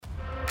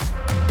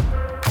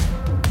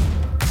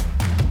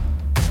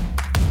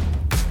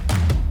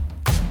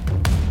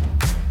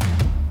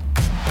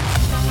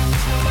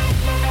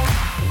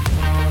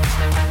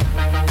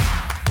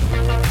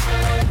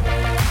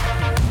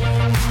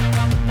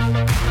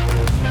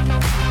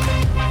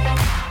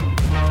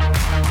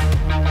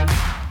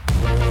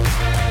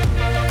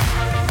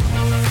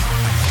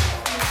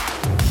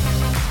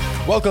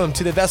Welcome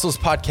to the Vessels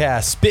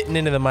Podcast, spitting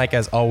into the mic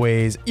as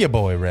always, your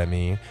boy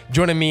Remy.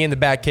 Joining me in the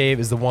back cave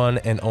is the one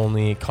and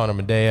only Connor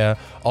Medea,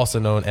 also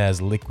known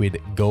as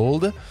Liquid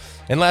Gold.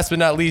 And last but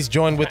not least,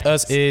 joined with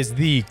us is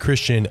the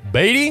Christian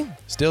Beatty,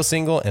 still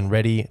single and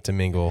ready to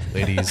mingle.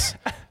 Ladies,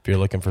 if you're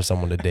looking for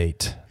someone to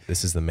date,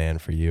 this is the man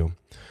for you.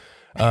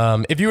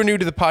 If you are new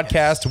to the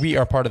podcast, we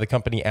are part of the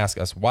company Ask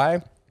Us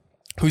Why,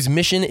 whose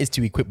mission is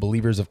to equip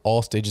believers of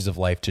all stages of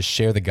life to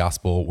share the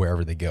gospel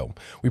wherever they go.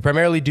 We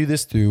primarily do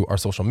this through our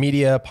social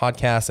media,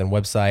 podcasts, and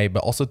website,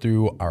 but also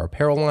through our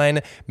apparel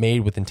line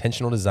made with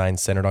intentional design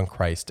centered on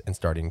Christ and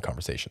starting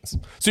conversations.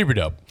 Super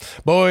dope.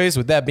 Boys,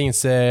 with that being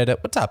said,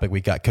 what topic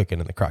we got cooking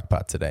in the crock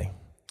pot today?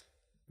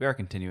 We are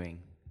continuing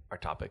our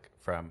topic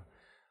from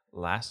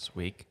last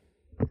week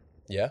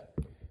Yeah?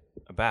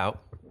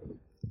 about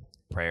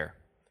prayer.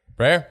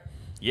 Prayer?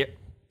 Yep.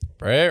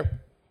 Prayer.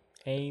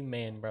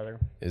 Amen, brother.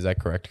 Is that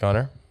correct,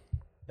 Connor?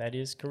 That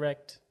is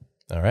correct,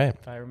 All right.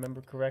 if I remember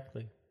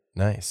correctly.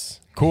 Nice.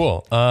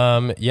 Cool.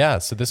 Yeah,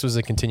 so this was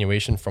a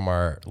continuation from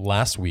our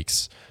last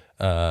week's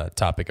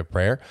topic of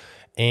prayer.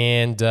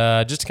 And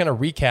just to kind of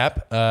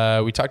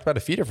recap, we talked about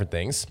a few different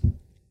things.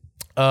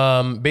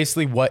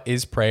 Basically, what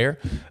is prayer?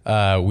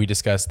 We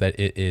discussed that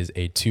it is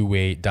a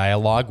two-way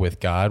dialogue with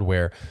God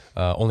where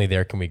only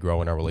there can we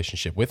grow in our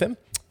relationship with Him.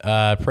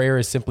 Prayer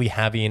is simply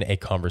having a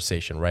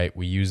conversation, right?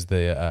 We use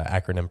the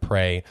acronym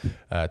PRAY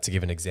to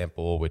give an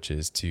example, which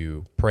is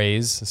to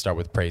praise, start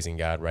with praising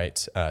God, right?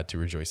 To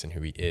rejoice in who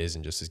He is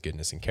and just His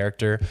goodness and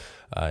character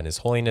and His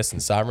holiness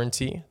and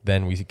sovereignty.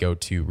 Then we go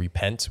to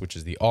repent, which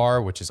is the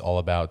R, which is all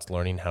about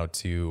learning how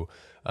to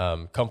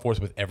come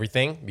forth with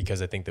everything,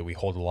 because I think that we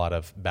hold a lot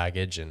of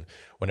baggage, and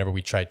whenever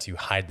we try to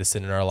hide the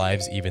sin in our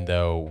lives, even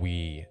though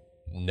we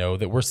know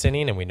that we're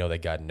sinning and we know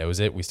that God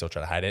knows it, we still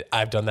try to hide it.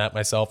 I've done that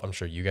myself. I'm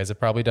sure you guys have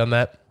probably done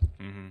that.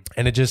 Mm-hmm.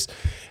 And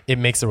it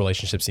makes the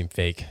relationship seem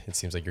fake. It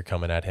seems like you're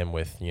coming at Him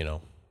with,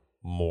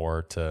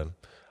 more to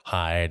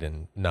hide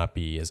and not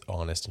be as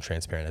honest and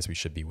transparent as we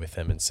should be with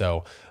Him. And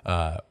so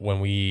when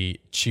we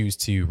choose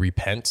to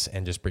repent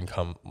and just bring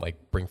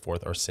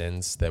forth our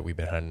sins that we've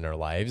been hiding in our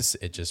lives,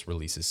 it just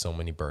releases so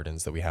many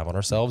burdens that we have on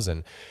ourselves,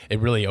 and it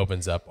really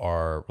opens up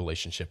our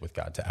relationship with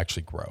God to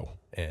actually grow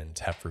and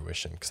have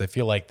fruition. Because I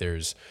feel like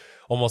there's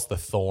almost the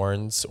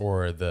thorns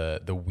or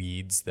the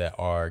weeds that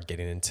are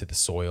getting into the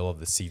soil of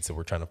the seeds that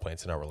we're trying to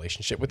plant in our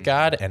relationship with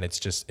God, and it's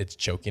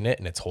choking it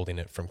and it's holding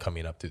it from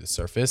coming up through the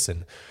surface.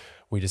 And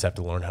we just have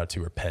to learn how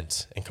to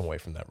repent and come away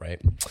from that,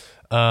 right?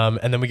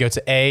 And then we go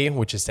to A,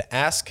 which is to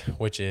ask,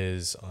 which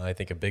is, I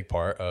think, a big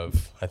part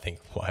of,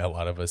 why a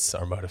lot of us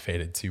are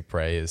motivated to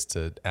pray is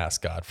to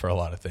ask God for a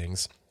lot of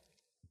things.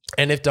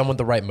 And if done with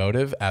the right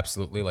motive,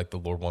 absolutely, like the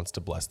Lord wants to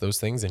bless those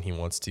things and He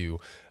wants to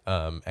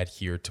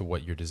adhere to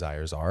what your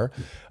desires are.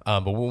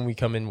 But when we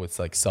come in with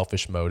like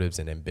selfish motives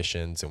and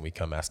ambitions, and we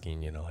come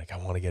asking, I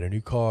want to get a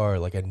new car,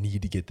 like I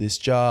need to get this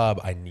job,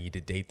 I need to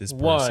date this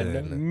person.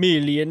 $1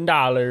 million.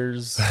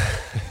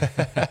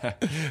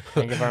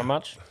 Thank you very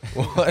much.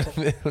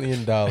 $1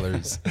 million.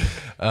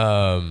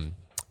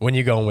 When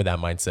you go in with that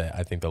mindset,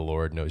 I think the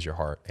Lord knows your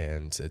heart,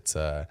 and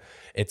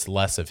it's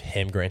less of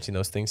Him granting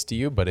those things to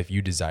you. But if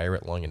you desire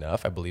it long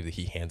enough, I believe that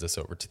He hands us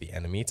over to the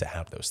enemy to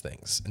have those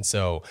things. And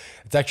so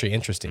it's actually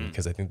interesting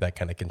because I think that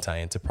kind of can tie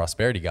into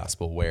prosperity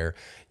gospel, where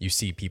you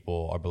see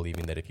people are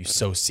believing that if you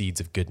sow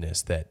seeds of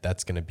goodness,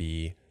 that's going to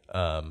be,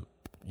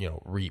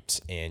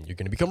 reaped, and you're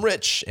going to become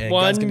rich. And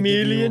God's $1 gonna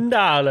million.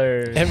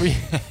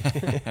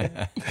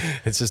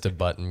 It's just a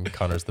button.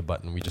 Connor's the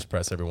button we just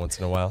press every once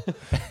in a while.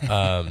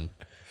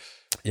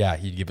 Yeah,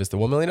 He'd give us the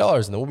 $1 million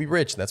and then we'll be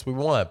rich. And that's what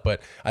we want.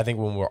 But I think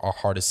when our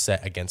heart is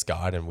set against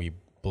God and we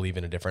believe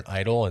in a different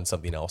idol and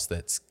something else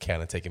that's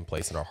kind of taking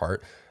place in our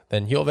heart,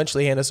 then He'll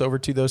eventually hand us over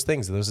to those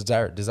things, those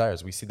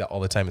desires. We see that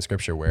all the time in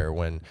Scripture, where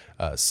when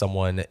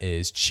someone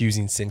is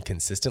choosing sin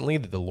consistently,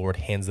 that the Lord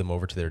hands them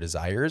over to their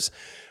desires.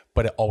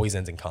 But it always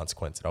ends in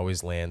consequence. It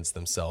always lands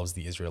themselves,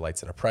 the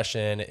Israelites, in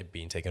oppression, it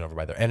being taken over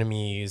by their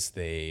enemies.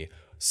 They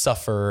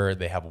suffer,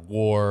 they have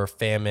war,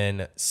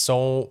 famine,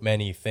 so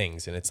many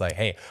things. And it's like,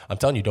 hey, I'm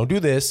telling you, don't do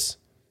this.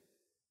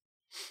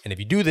 And if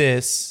you do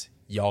this,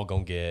 y'all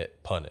gonna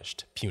get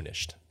punished,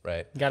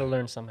 right? Got to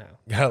learn somehow.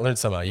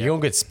 You're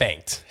gonna get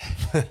spanked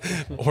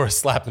or a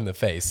slap in the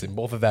face. And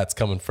both of that's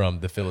coming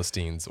from the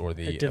Philistines or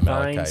the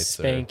divine Amalekites.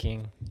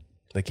 spanking.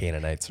 The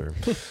Canaanites are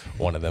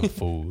one of them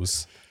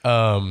fools.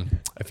 I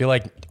feel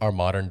like our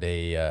modern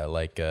day,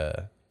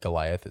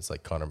 Goliath is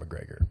like Conor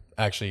McGregor.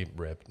 Actually,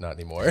 rip, not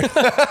anymore.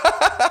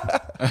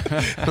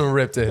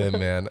 Rip to him,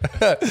 man.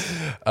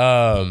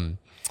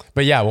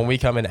 But yeah, when we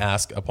come and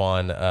ask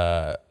upon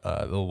the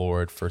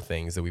Lord for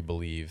things that we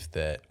believe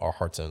that our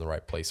hearts are in the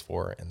right place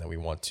for, and that we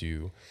want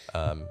to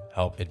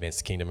help advance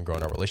the kingdom and grow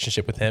in our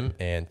relationship with Him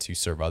and to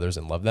serve others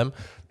and love them,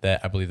 that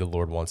I believe the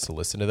Lord wants to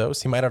listen to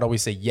those. He might not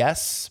always say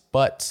yes,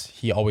 but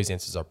He always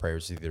answers our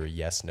prayers either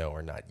yes, no,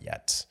 or not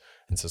yet.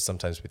 And so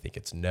sometimes we think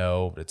it's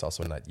no, but it's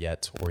also not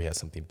yet, or he has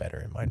something better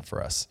in mind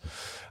for us.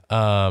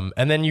 And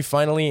then you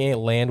finally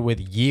land with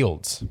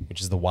yields,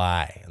 which is the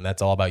why. And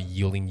that's all about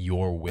yielding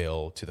your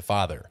will to the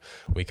Father.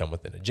 We come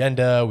with an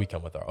agenda. We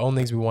come with our own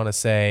things we want to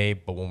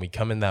say. But when we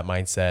come in that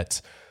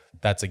mindset,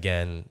 that's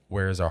again,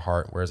 where's our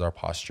heart? Where's our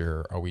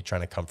posture? Are we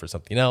trying to come for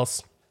something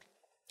else?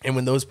 And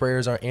when those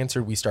prayers aren't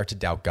answered, we start to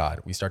doubt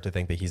God. We start to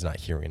think that he's not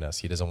hearing us.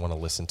 He doesn't want to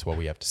listen to what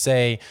we have to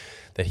say,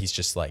 that he's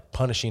just like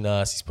punishing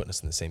us. He's putting us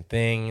in the same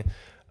thing.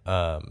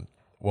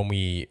 When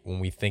we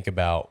think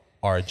about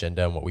our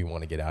agenda and what we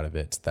want to get out of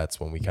it, that's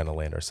when we kind of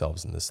land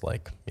ourselves in this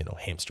like,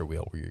 hamster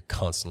wheel where you're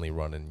constantly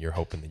running. You're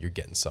hoping that you're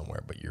getting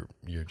somewhere, but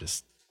you're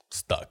just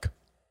stuck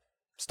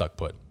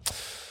put.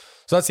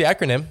 So that's the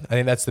acronym. I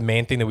think that's the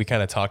main thing that we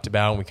kind of talked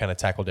about, and we kind of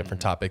tackled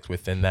different topics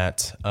within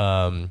that.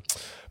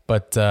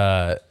 But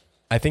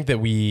I think that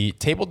we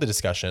tabled the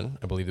discussion.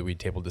 I believe that we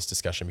tabled this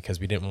discussion because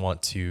we didn't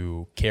want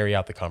to carry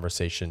out the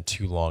conversation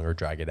too long or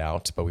drag it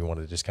out, but we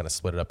wanted to just kind of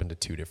split it up into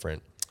two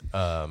different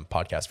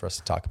podcasts for us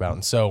to talk about.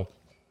 And so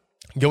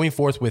going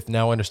forth with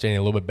now understanding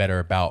a little bit better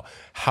about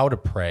how to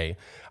pray,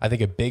 I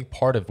think a big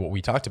part of what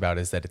we talked about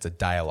is that it's a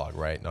dialogue,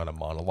 right? Not a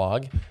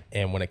monologue.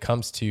 And when it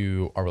comes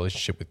to our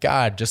relationship with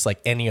God, just like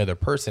any other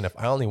person, if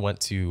I only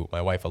went to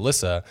my wife,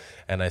 Alyssa,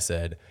 and I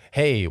said,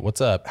 hey, what's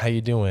up? How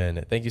you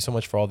doing? Thank you so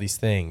much for all these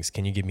things.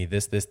 Can you give me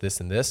this,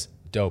 and this?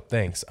 Dope.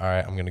 Thanks. All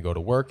right. I'm going to go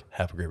to work.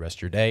 Have a great rest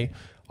of your day.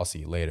 I'll see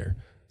you later.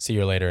 See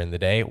you later in the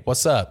day.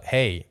 What's up?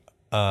 Hey,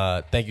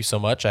 thank you so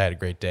much. I had a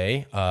great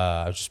day.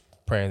 I was just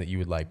praying that you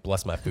would like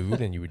bless my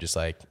food and you would just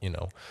like,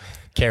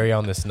 carry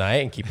on this night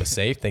and keep us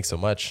safe. Thanks so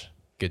much.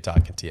 Good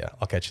talking to you.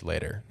 I'll catch you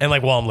later. And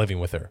like while I'm living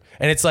with her.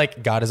 And it's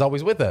like God is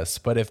always with us.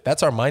 But if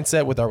that's our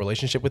mindset with our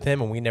relationship with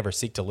him and we never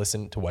seek to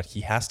listen to what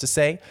he has to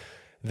say,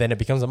 then it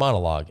becomes a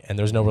monologue and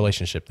there's no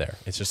relationship there.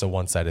 It's just a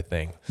one-sided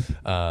thing.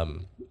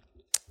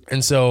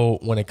 And so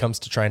when it comes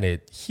to trying to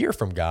hear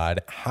from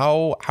God,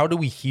 how do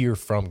we hear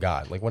from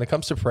God? Like when it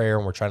comes to prayer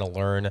and we're trying to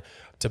learn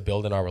to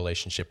build in our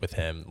relationship with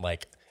him,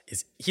 like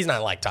he's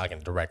not like talking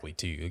directly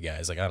to you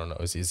guys. Like, I don't know.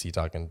 Is he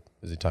talking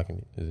to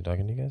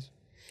you guys?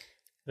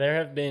 There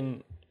have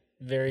been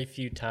very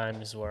few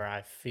times where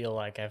I feel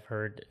like I've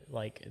heard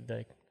like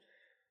the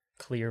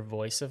clear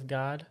voice of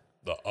God.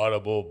 The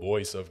audible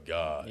voice of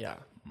God. Yeah.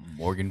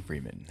 Morgan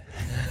Freeman.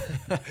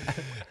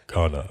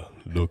 Kana,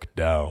 look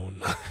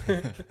down.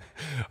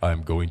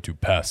 I'm going to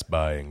pass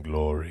by in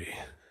glory.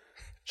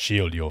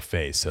 Shield your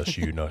face, so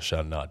you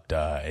shall not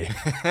die.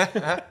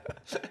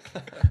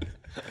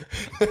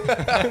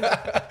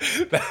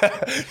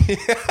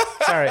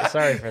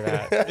 Sorry for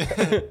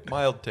that.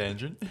 Mild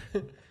tangent.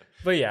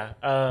 But yeah,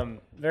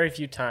 very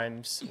few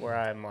times where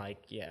I'm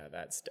like, yeah,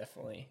 that's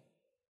definitely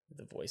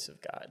the voice of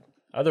God.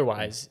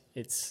 Otherwise,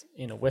 it's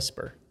in a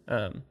whisper.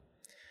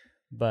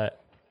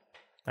 But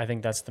I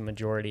think that's the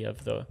majority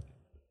of the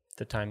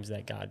times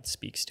that God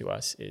speaks to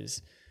us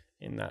is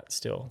in that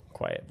still,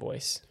 quiet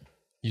voice.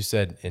 You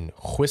said in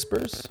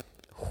whispers?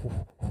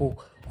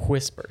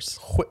 Whispers.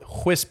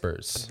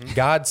 Whispers. Mm-hmm.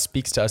 God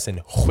speaks to us in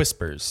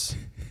whispers.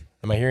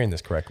 Am I hearing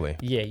this correctly?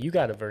 Yeah, you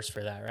got a verse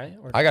for that, right?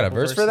 Or I got a couple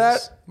verse for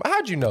verses? that?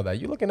 How'd you know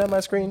that? You looking at my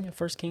screen?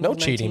 First Kings No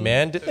 19. cheating,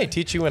 man. Didn't they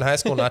teach you in high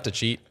school not to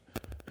cheat?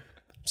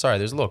 Sorry,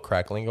 there's a little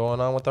crackling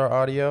going on with our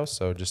audio,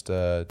 so just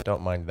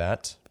don't mind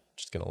that.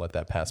 Just going to let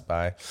that pass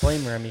by.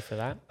 Blame Remy for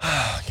that.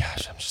 Oh,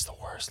 gosh, I'm just the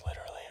worst,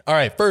 literally. All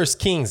right, 1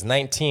 Kings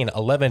 19,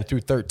 11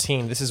 through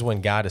 13. This is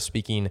when God is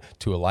speaking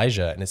to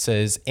Elijah, and it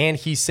says, "And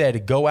he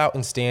said, go out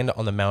and stand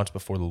on the mount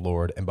before the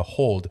Lord. And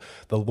behold,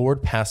 the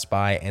Lord passed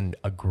by, and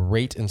a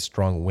great and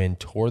strong wind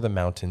tore the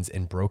mountains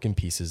and broke in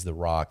pieces the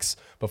rocks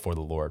before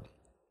the Lord.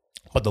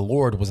 But the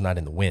Lord was not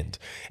in the wind.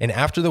 And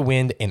after the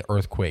wind, an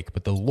earthquake,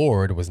 but the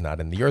Lord was not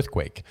in the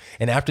earthquake.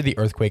 And after the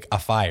earthquake, a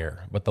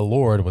fire, but the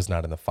Lord was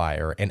not in the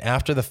fire. And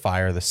after the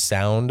fire, the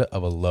sound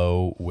of a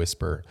low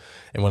whisper.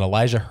 And when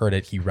Elijah heard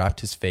it, he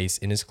wrapped his face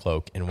in his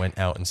cloak and went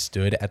out and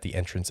stood at the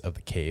entrance of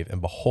the cave. And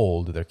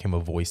behold, there came a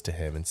voice to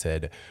him and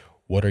said,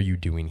 'What are you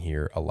doing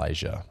here,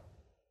 Elijah?'"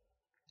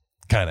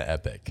 Kind of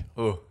epic.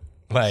 Oh,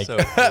 Like, so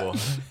cool.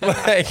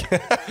 like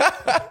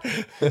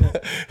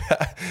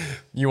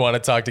you want to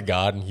talk to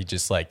God and he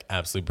just like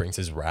absolutely brings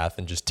his wrath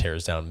and just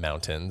tears down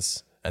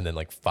mountains and then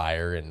like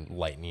fire and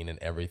lightning and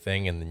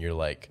everything. And then you're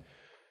like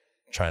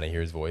trying to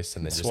hear his voice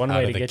and then It's just one out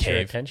way of to the get your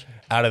cave, attention.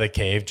 out of the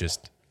cave,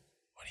 just,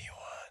 "What do you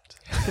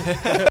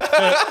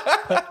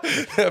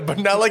want?" But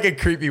not like a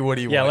creepy, "What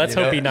do you Yeah, want?" let's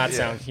you hope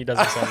know? he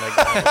doesn't sound like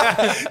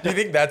that. Do you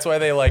think that's why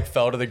they like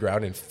fell to the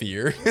ground in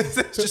fear? It's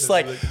just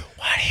like,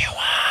 "What do you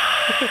want?"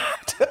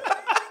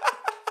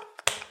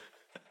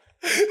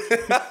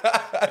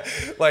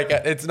 Like,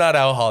 it's not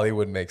how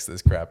Hollywood makes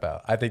this crap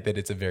out. I think that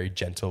it's a very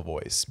gentle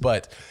voice,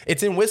 but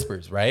it's in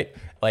whispers, right?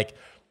 Like,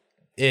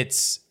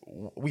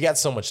 we got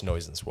so much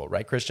noise in this world,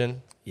 right,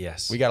 Christian?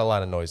 Yes. We got a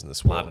lot of noise in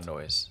this a world. lot of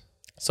noise.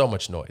 So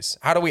much noise.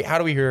 How do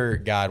we hear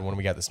God when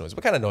we got this noise?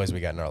 What kind of noise we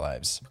got in our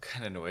lives? What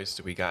kind of noise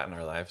do we got in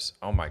our lives?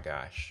 Oh my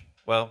gosh.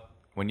 Well,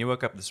 when you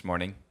woke up this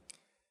morning,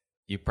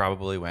 you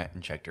probably went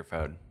and checked your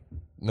phone.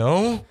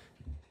 No?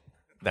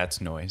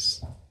 That's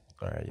noise.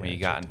 All right. When you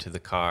got into the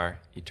car,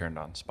 you turned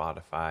on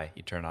Spotify,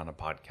 you turned on a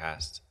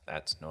podcast,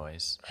 that's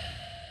noise.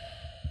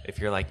 If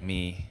you're like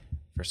me,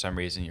 for some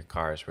reason your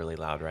car is really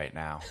loud right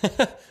now,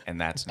 and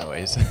that's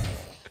noise.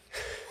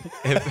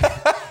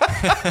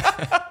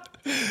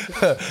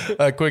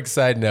 A quick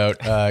side note,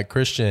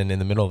 Christian in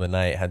the middle of the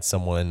night had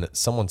someone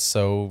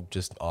so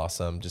just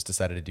awesome just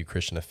decided to do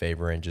Christian a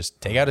favor and just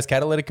take out his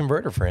catalytic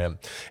converter for him.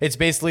 It's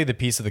basically the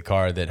piece of the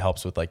car that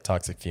helps with like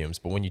toxic fumes,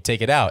 but when you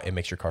take it out, it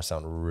makes your car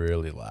sound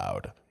really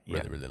loud.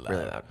 Really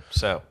loud.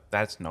 So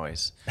that's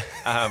noise.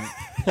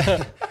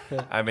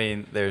 I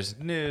mean, there's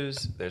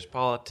news, there's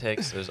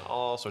politics, there's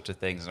all sorts of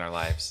things in our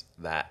lives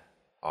that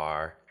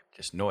are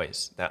just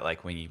noise. That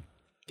like when you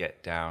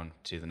get down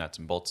to the nuts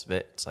and bolts of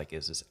it, it's like,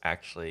 is this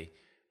actually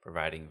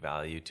providing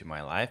value to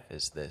my life?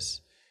 Is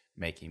this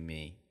making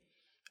me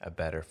a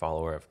better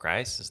follower of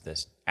Christ? Is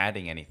this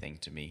adding anything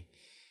to me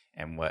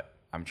and what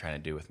I'm trying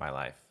to do with my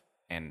life?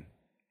 And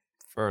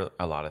for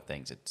a lot of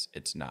things,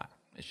 it's not.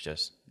 It's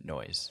just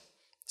noise.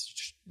 It's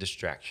just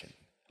distraction.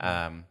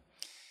 And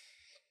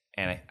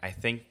I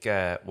think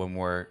when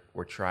we're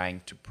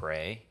trying to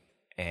pray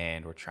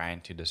and we're trying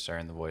to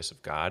discern the voice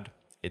of God,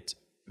 it's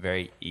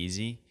very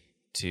easy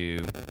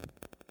to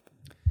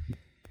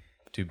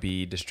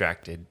be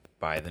distracted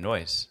by the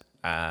noise.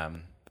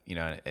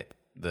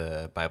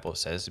 The Bible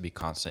says to be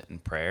constant in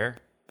prayer,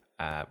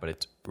 but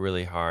it's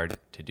really hard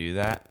to do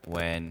that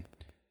when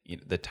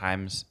the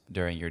times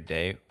during your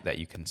day that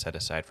you can set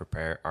aside for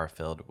prayer are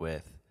filled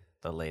with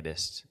the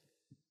latest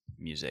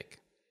music,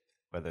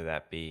 whether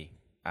that be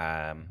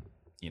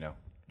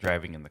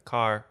driving in the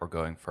car or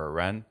going for a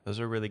run. Those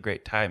are really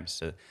great times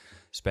to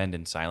spend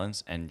in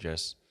silence and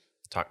just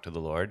talk to the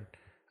Lord.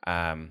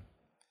 And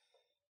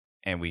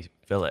we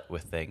fill it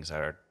with things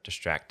that are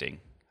distracting.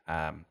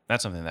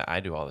 That's something that I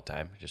do all the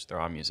time, just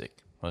throw on music.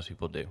 Most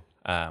people do,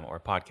 or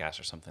a podcast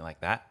or something like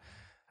that.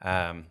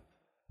 Why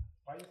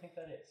do you think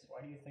that is?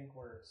 Why do you think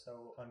we're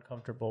so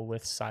uncomfortable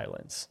with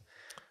silence?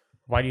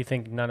 Why do you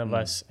think none of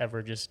us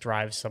ever just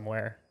drive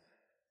somewhere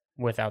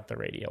without the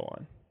radio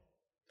on?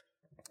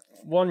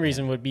 One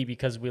reason would be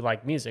because we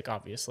like music,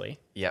 obviously.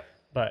 Yep.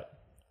 But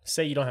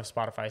say you don't have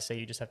Spotify, say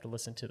you just have to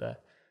listen to the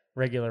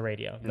regular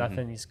radio.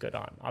 Nothing is good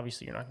on.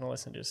 Obviously, you're not going to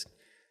listen to just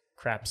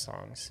crap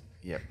songs.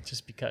 Yep.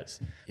 Just because.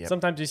 Yep.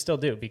 Sometimes we still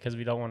do because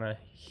we don't want to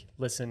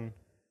listen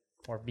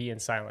or be in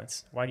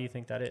silence. Why do you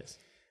think that is?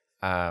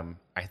 I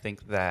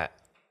think that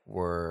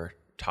we're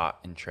taught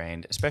and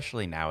trained,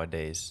 especially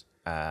nowadays,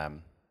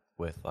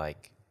 with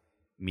like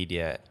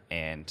media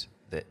and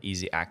the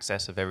easy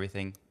access of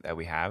everything that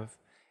we have.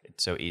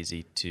 It's so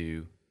easy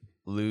to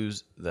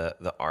lose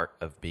the art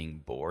of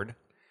being bored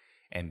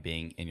and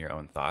being in your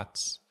own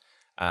thoughts.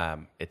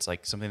 It's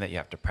like something that you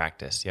have to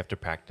practice. You have to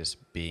practice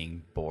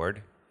being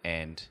bored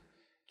and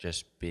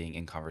just being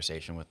in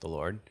conversation with the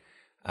Lord,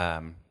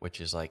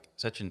 which is like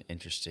such an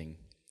interesting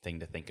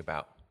thing to think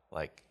about.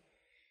 Like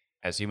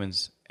as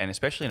humans, and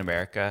especially in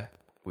America,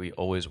 we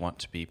always want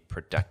to be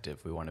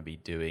productive. We want to be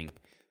doing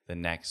the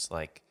next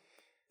like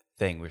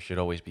thing. We should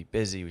always be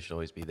busy. We should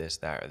always be this,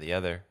 that, or the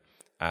other.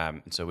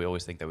 And so we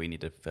always think that we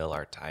need to fill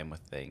our time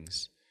with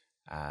things.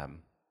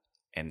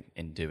 And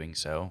in doing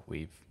so,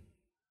 we've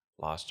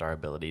lost our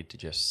ability to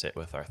just sit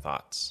with our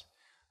thoughts.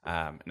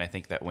 And I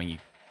think that when you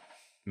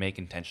make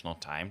intentional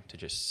time to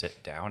just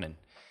sit down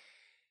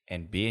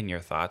and be in your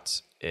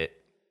thoughts, it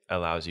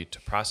allows you to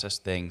process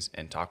things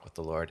and talk with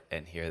the Lord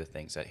and hear the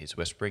things that He's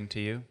whispering to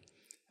you.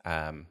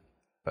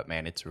 But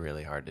man, it's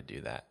really hard to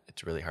do that.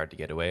 It's really hard to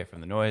get away from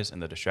the noise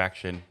and the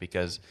distraction,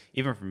 because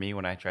even for me,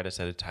 when I try to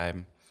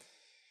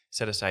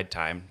set aside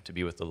time to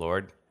be with the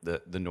Lord,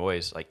 the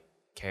noise like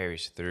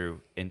carries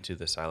through into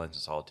the silence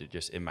and solitude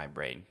just in my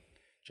brain,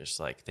 just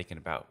like thinking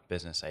about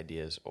business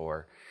ideas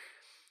or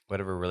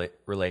whatever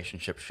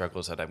relationship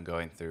struggles that I'm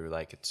going through.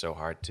 Like it's so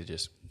hard to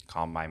just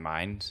calm my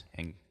mind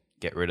and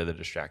get rid of the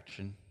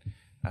distraction.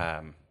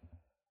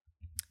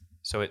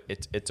 So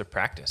it's a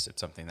practice. It's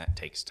something that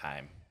takes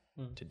time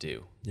to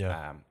do.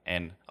 Yeah.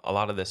 And a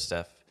lot of this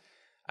stuff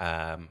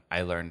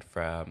I learned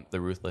from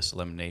The Ruthless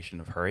Elimination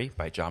of Hurry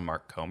by John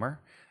Mark Comer,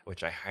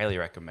 which I highly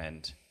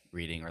recommend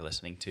reading or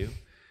listening to.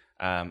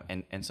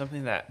 And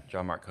something that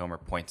John Mark Comer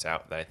points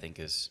out that I think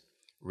is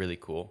really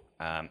cool.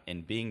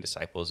 In being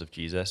disciples of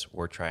Jesus,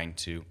 we're trying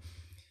to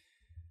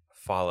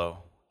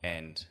follow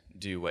and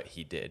do what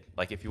he did.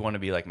 Like if you want to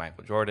be like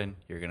Michael Jordan,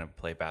 you're going to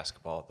play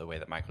basketball the way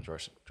that Michael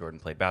Jordan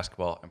played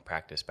basketball and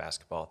practice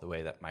basketball the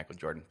way that Michael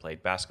Jordan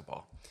played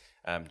basketball.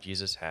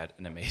 Jesus had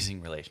an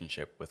amazing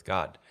relationship with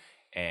God.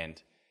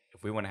 And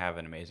if we want to have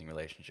an amazing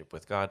relationship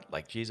with God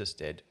like Jesus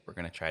did, we're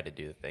going to try to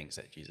do the things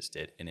that Jesus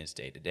did in his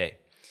day-to-day.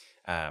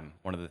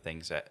 One of the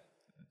things that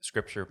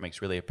Scripture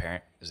makes really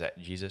apparent is that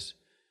Jesus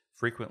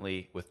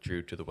frequently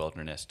withdrew to the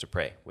wilderness to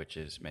pray, which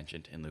is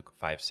mentioned in Luke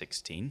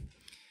 5:16.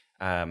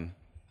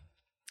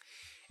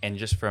 And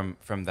just from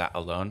that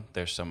alone,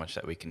 there's so much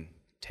that we can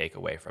take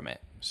away from it.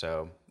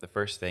 So the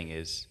first thing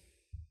is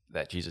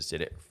that Jesus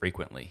did it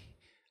frequently.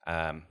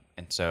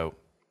 And so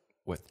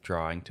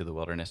withdrawing to the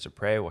wilderness to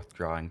pray,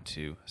 withdrawing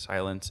to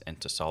silence and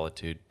to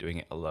solitude, doing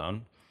it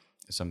alone,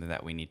 is something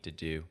that we need to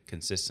do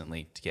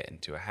consistently to get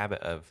into a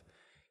habit of,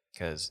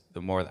 because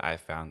the more that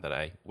I've found that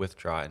I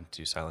withdraw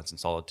into silence and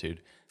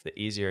solitude, the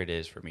easier it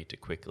is for me to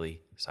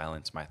quickly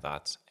silence my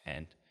thoughts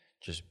and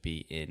just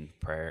be in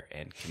prayer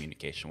and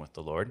communication with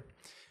the Lord.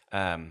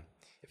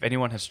 If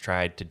anyone has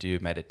tried to do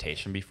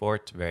meditation before,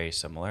 it's very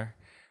similar,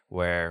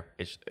 where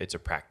it's a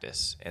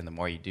practice. And the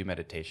more you do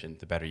meditation,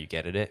 the better you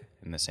get at it.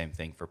 And the same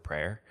thing for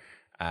prayer.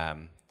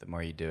 The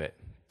more you do it,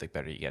 the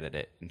better you get at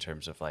it in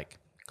terms of like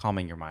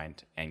calming your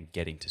mind and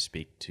getting to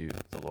speak to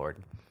the Lord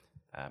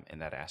in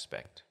that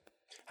aspect.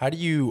 How do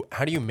you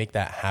make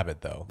that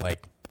habit though?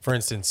 Like, for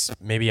instance,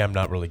 maybe I'm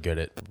not really good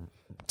at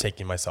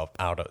taking myself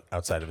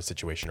outside of a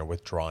situation or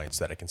withdrawing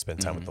so that I can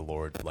spend time with the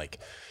Lord. Like,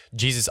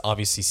 Jesus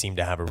obviously seemed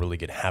to have a really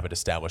good habit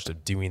established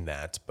of doing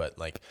that, but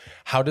like,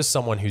 how does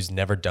someone who's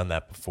never done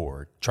that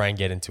before try and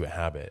get into a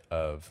habit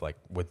of like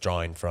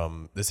withdrawing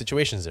from the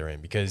situations they're in?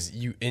 Because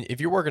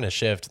if you're working a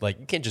shift, like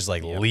you can't just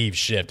like leave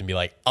shift and be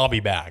like, I'll be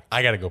back,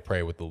 I got to go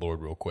pray with the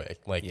Lord real quick.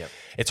 Like,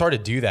 it's hard to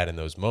do that in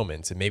those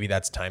moments. And maybe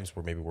that's times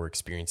where maybe we're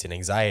experiencing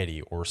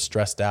anxiety or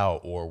stressed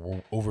out or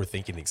we're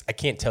overthinking things. I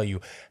can't tell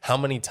you how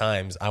many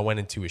times I went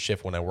into a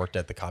shift when I worked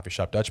at the coffee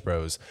shop Dutch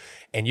Bros,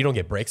 and you don't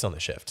get breaks on the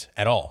shift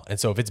at all. And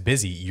so if it's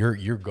busy,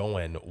 you're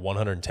going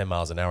 110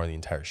 miles an hour the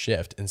entire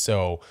shift. And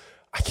so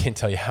I can't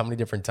tell you how many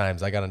different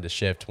times I got into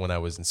shift when I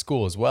was in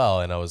school as well.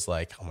 And I was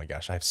like, oh my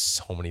gosh, I have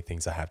so many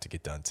things I have to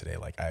get done today.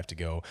 Like I have to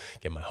go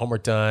get my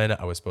homework done.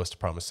 I was supposed to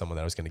promise someone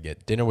that I was going to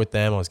get dinner with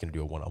them. I was going to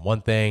do a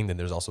one-on-one thing. Then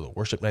there's also the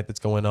worship night that's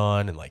going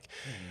on. And like,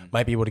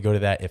 might be able to go to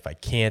that. If I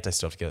can't, I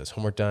still have to get this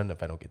homework done.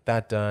 If I don't get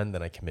that done,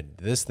 then I committed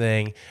to this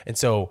thing. And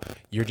so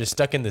you're just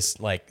stuck in this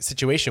like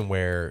situation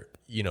where,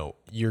 you know,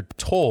 you're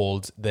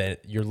told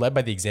that you're led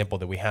by the example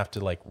that we have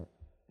to like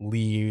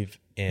leave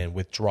and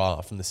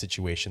withdraw from the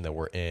situation that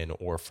we're in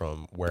or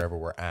from wherever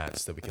we're at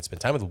so that we can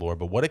spend time with the Lord.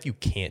 But what if you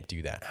can't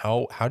do that?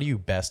 How do you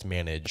best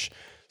manage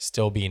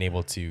still being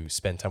able to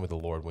spend time with the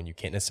Lord when you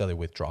can't necessarily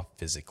withdraw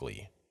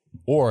physically?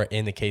 Or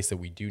in the case that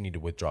we do need to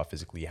withdraw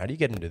physically, how do you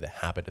get into the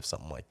habit of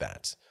something like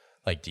that?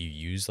 Like, do you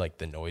use like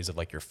the noise of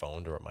like your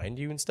phone to remind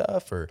you and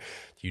stuff? Or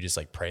do you just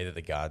like pray that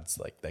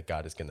that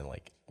God is going to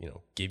like, you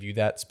know, give you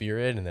that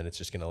spirit and then it's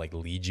just going to like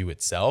lead you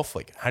itself?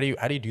 Like, how do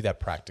you do that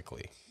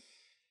practically?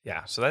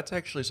 Yeah, so that's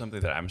actually something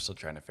that I'm still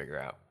trying to figure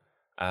out.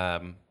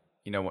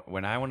 You know,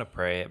 when I want to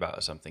pray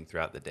about something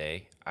throughout the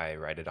day, I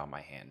write it on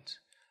my hand.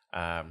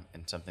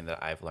 And something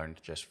that I've learned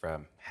just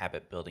from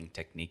habit building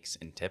techniques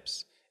and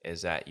tips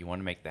is that you want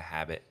to make the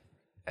habit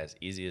as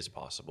easy as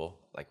possible,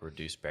 like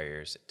reduce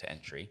barriers to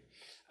entry.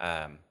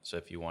 So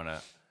if you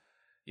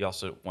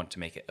also want to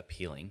make it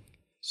appealing.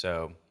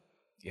 So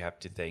you have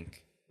to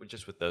think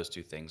just with those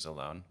two things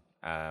alone.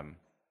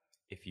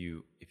 If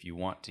you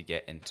want to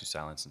get into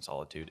silence and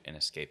solitude and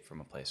escape from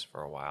a place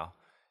for a while,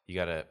 you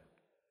got to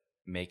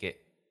make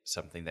it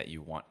something that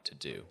you want to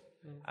do.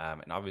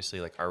 And obviously,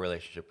 like our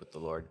relationship with the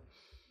Lord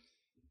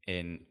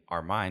in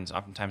our minds,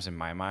 oftentimes in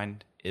my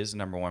mind, is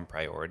number one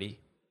priority,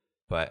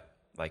 but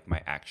like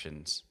my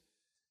actions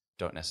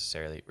don't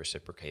necessarily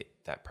reciprocate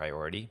that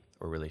priority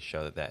or really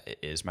show that it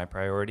is my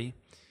priority.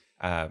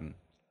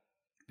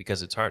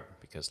 Because it's hard,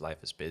 because life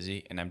is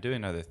busy and I'm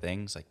doing other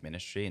things like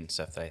ministry and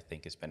stuff that I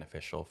think is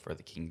beneficial for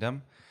the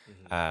kingdom.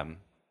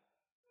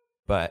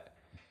 But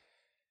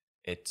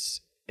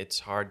it's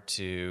hard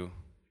to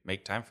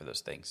make time for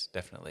those things,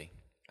 definitely.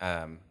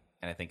 And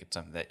I think it's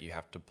something that you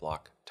have to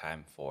block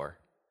time for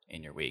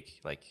in your week.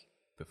 Like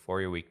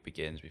before your week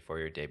begins, before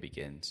your day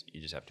begins,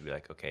 you just have to be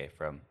like, okay,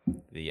 from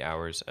the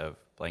hours of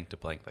blank to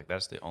blank, like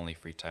that's the only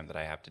free time that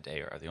I have today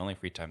or the only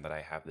free time that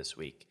I have this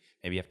week.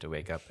 Maybe you have to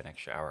wake up an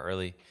extra hour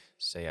early,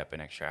 stay up an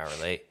extra hour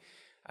late.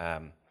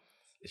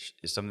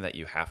 It's something that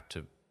you have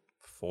to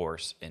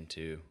force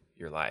into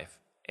your life.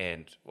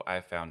 And what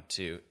I found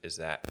too is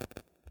that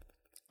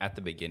at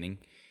the beginning,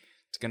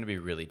 it's going to be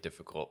really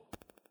difficult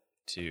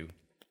to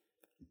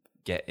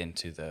get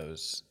into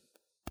those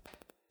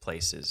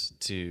places,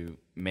 to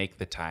make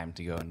the time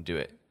to go and do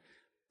it.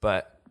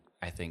 But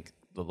I think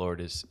the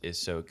Lord is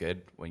so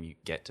good when you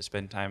get to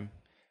spend time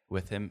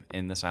with him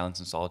in the silence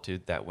and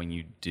solitude, that when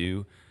you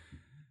do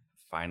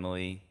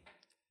finally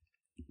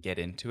get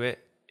into it,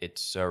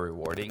 it's so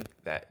rewarding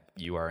that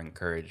you are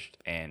encouraged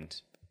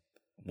and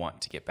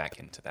want to get back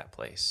into that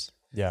place.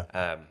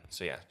 Yeah.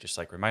 So yeah, just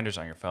like reminders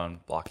on your phone,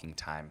 blocking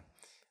time,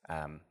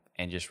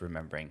 and just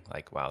remembering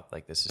like, wow,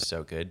 like this is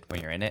so good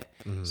when you're in it,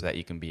 so that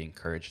you can be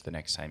encouraged the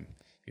next time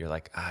you're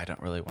like, I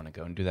don't really want to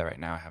go and do that right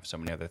now. I have so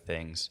many other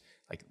things.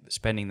 Like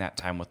spending that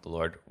time with the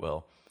Lord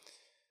will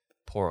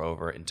pour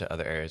over into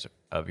other areas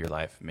of your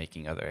life,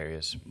 making other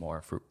areas more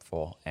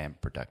fruitful and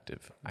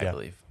productive, I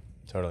believe.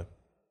 Totally.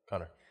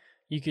 Connor.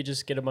 You could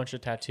just get a bunch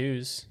of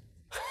tattoos.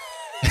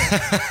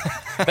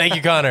 Thank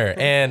you, Connor.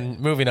 And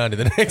moving on to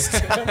the next.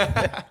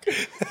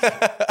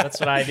 That's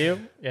what I do.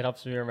 It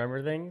helps me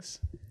remember things.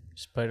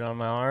 Just put it on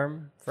my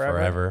arm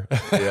forever.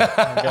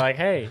 Yeah. And be like,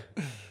 hey,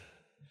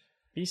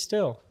 be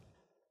still.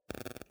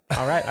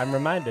 All right, I'm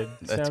reminded.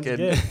 That's Sounds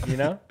good. you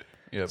know?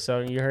 Yep. So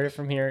you heard it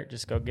from here.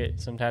 Just go get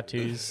some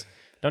tattoos.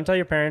 Don't tell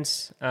your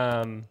parents.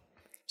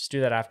 just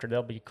do that after.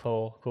 They'll be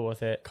cool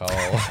with it. Call.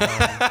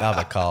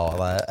 That'll be cool.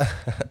 Like,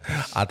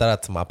 I did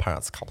it to my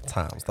parents a couple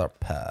times. They're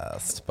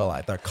pissed, but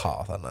like they're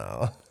cool. I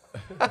know.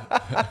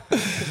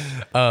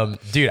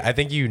 Dude, I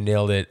think you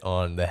nailed it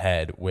on the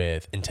head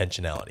with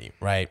intentionality,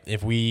 right?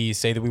 If we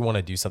say that we want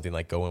to do something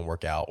like go and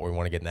work out, or we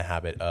want to get in the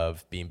habit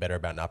of being better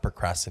about not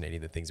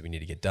procrastinating the things we need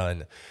to get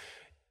done,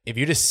 if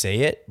you just say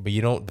it, but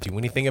you don't do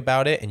anything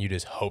about it, and you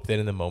just hope that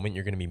in the moment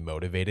you're going to be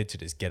motivated to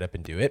just get up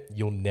and do it,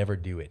 you'll never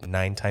do it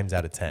 9 times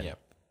out of 10. Yep.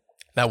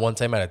 That 1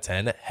 time out of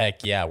 10,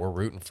 heck yeah, we're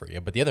rooting for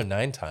you. But the other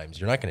 9 times,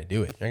 you're not going to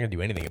do it. You're not going to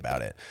do anything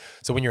about it.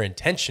 So when you're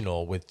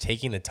intentional with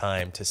taking the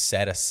time to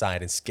set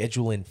aside and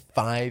schedule in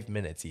 5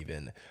 minutes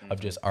even of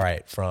just, all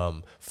right,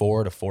 from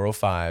 4 to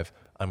 4:05,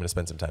 I'm going to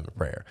spend some time in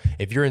prayer.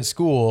 If you're in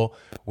school,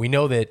 we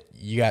know that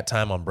you got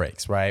time on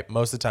breaks, right?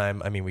 Most of the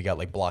time, I mean, we got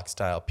like block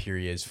style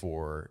periods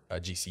for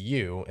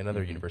GCU, and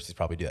other universities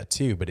probably do that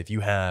too. But if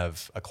you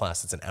have a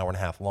class that's an hour and a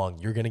half long,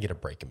 you're going to get a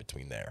break in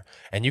between there.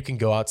 And you can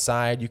go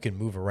outside, you can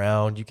move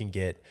around, you can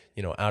get,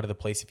 out of the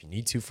place if you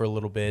need to for a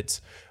little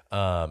bit.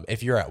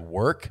 If you're at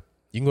work,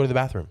 you can go to the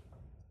bathroom.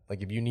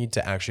 Like if you need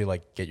to actually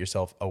like get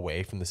yourself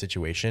away from the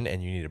situation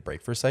and you need a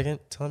break for a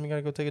second, tell them you got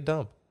to go take a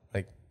dump.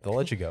 Like they'll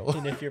let you go.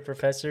 And if your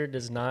professor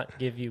does not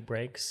give you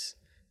breaks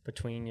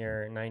between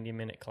your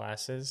 90-minute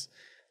classes,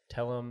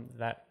 tell him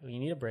that you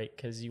need a break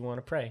because you want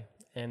to pray,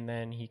 and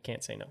then he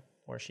can't say no,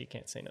 or she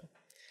can't say no.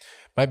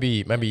 Might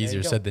be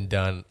easier said than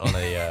done on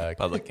a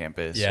Public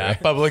campus. yeah,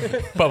 right?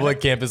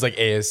 public campus like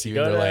ASU.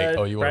 Go They're to like,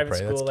 oh, you want to private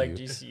pray? That's school like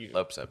cute. GCU.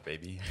 Lopes up,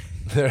 baby.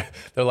 They're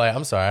like,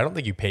 I'm sorry, I don't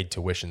think you paid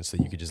tuition so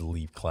you could just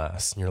leave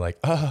class. And you're like,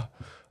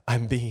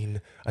 I'm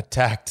being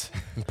attacked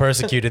and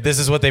persecuted. This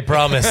is what they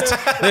promised.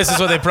 This is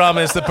what they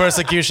promised. The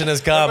persecution has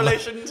come.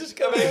 Is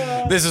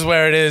coming. This is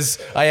where it is.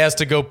 I asked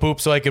to go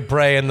poop so I could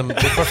pray, and the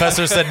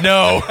professor said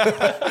no.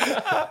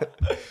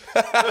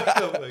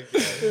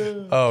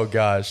 Oh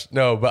gosh,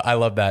 no, but I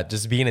love that,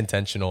 just being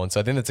intentional. And so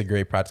I think that's a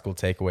great practical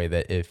takeaway,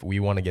 that if we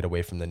want to get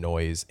away from the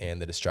noise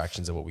and the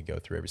distractions of what we go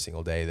through every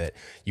single day, that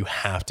you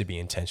have to be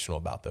intentional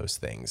about those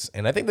things.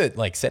 And I think that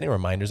like setting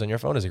reminders on your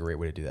phone is a great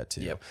way to do that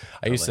too. Yep,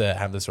 I used to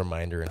have this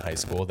reminder in high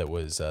school that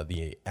was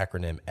the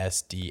acronym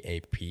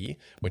SDAP,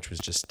 which was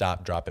just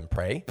stop, drop, and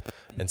pray.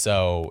 And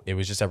so it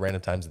was just at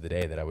random times of the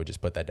day that I would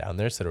just put that down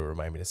there so it would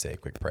remind me to say a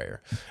quick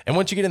prayer. And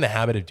once you get in the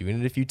habit of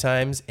doing it a few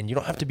times, and you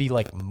don't have to be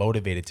like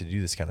motivated to do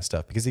this kind of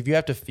stuff, because if you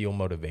have to feel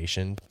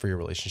motivation for your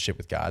relationship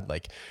with God,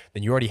 like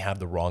then you already have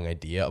the wrong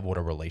idea of what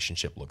a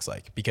relationship looks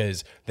like.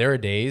 Because there are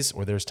days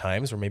or there's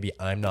times where maybe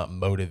I'm not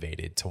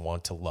motivated to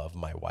want to love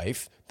my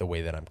wife the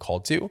way that I'm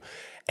called to.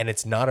 And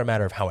it's not a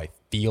matter of how I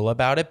feel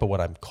about it, but what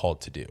I'm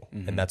called to do.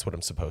 And that's what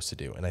I'm supposed to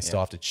do. And I still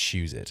have to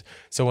choose it.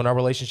 So in our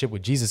relationship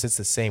with Jesus, it's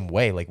the same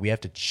way. Like we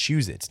have to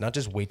choose it. It's not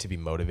just wait to be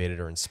motivated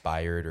or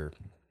inspired or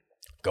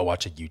go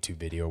watch a YouTube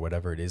video or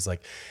whatever it is.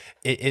 Like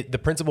the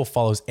principle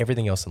follows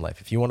everything else in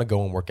life. If you want to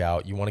go and work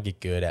out, you want to get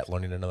good at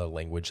learning another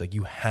language, like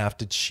you have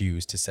to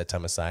choose to set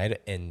time aside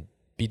and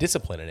be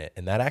disciplined in it,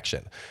 in that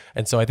action.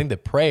 And so I think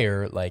that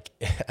prayer, like,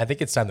 I think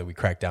it's time that we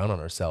crack down on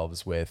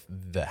ourselves with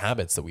the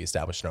habits that we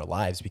establish in our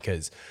lives,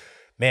 because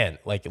man,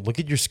 like look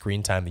at your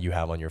screen time that you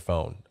have on your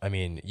phone. I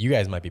mean, you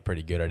guys might be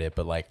pretty good at it,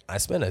 but like I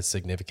spend a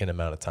significant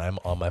amount of time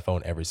on my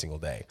phone every single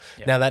day.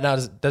 Yeah. Now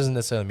that doesn't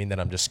necessarily mean that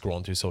I'm just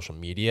scrolling through social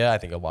media. I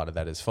think a lot of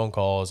that is phone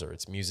calls, or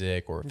it's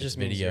music, or if it's just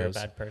videos. means you're a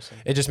bad person.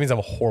 It just means I'm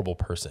a horrible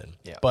person.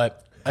 Yeah.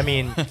 But I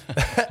mean,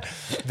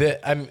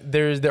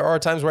 there are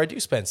times where I do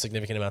spend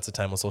significant amounts of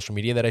time on social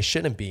media that I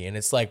shouldn't be. And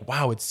it's like,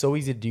 wow, it's so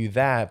easy to do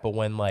that. But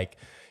when like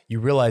you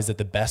realize that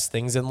the best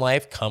things in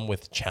life come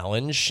with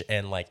challenge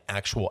and like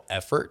actual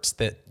effort,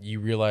 that you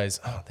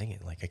realize, oh, dang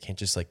it, like I can't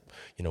just like,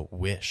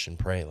 wish and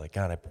pray. Like,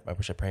 God, I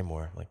wish I pray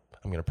more. Like,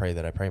 I'm going to pray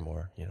that I pray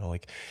more.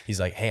 Like he's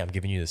like, hey, I'm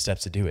giving you the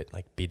steps to do it.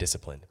 Like be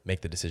disciplined, make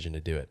the decision to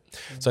do it.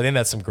 So I think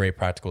that's some great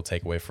practical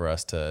takeaway for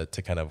us to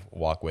kind of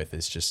walk with,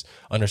 is just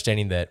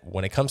understanding that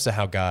when it comes to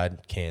how God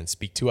can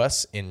speak to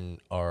us in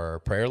our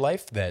prayer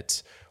life,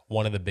 that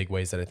one of the big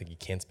ways that I think he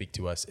can speak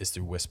to us is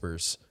through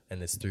whispers,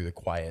 and it's through the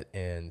quiet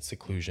and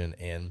seclusion.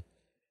 And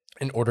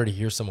in order to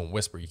hear someone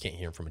whisper, you can't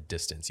hear them from a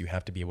distance. You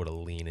have to be able to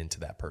lean into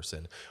that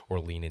person or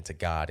lean into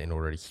God in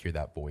order to hear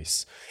that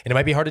voice. And it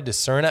might be hard to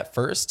discern at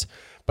first,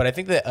 but I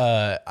think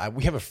that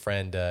we have a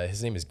friend,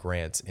 his name is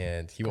Grant,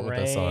 and he went with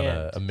us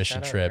on a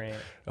mission trip.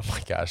 Oh my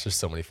gosh, there's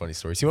so many funny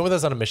stories. He went with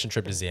us on a mission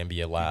trip to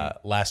Zambia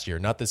last year,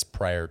 not this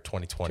prior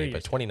 2020,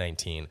 but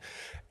 2019.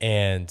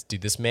 And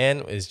dude, this man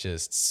is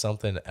just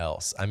something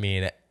else. I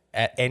mean,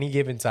 at any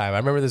given time, I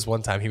remember this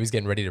one time he was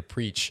getting ready to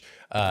preach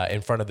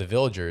in front of the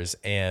villagers,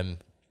 and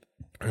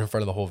in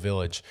front of the whole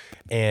village,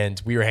 and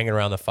we were hanging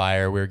around the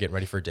fire. We were getting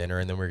ready for dinner,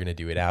 and then we were going to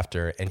do it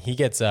after. And he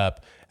gets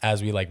up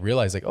as we like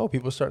realize like, oh,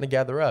 people are starting to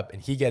gather up.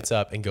 And he gets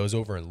up and goes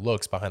over and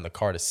looks behind the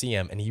car to see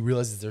him. And he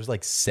realizes there's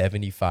like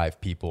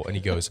 75 people. And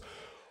he goes,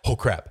 oh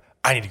crap,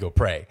 I need to go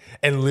pray.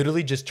 And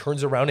literally just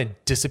turns around and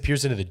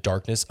disappears into the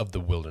darkness of the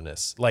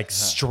wilderness, like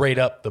straight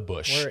up the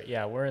bush.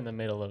 We're in the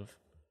middle of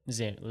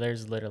Zambia.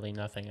 There's literally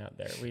nothing out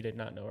there. We did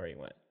not know where he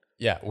went.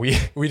 Yeah, we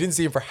didn't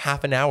see him for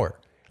half an hour.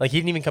 Like he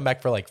didn't even come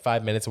back for like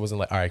 5 minutes. It wasn't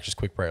like, all right, just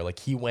quick prayer. Like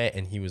he went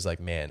and he was like,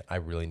 man, I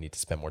really need to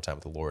spend more time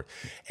with the Lord.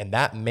 And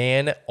that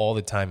man all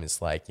the time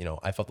is like,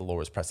 I felt the Lord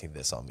was pressing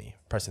this on me.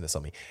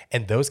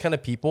 And those kind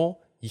of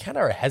people, you kind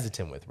of are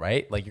hesitant with,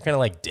 right? Like you're kind of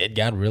like, did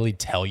God really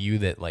tell you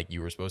that like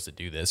you were supposed to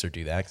do this or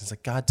do that? Because it's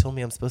like, God told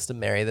me I'm supposed to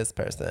marry this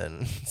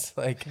person. It's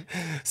like,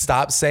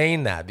 stop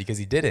saying that because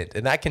he didn't.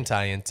 And that can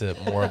tie into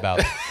more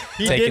about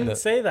He didn't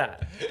say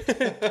that.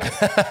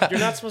 You're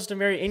not supposed to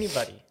marry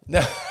anybody.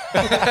 No.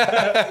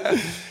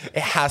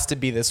 It has to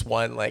be this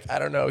one. Like, I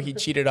don't know. He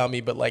cheated on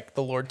me, but like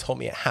the Lord told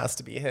me it has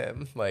to be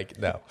him. Like,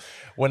 no.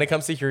 When it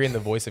comes to hearing the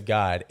voice of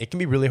God, it can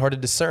be really hard to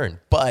discern.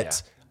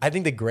 But I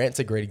think that Grant's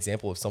a great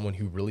example of someone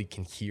who really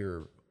can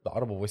hear the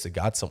audible voice of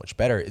God so much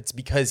better. It's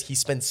because he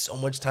spends so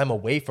much time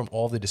away from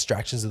all the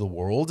distractions of the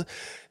world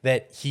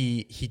that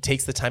he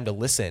takes the time to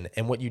listen.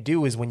 And what you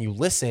do is when you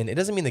listen, it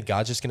doesn't mean that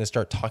God's just going to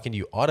start talking to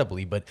you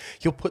audibly, but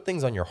he'll put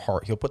things on your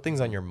heart. He'll put things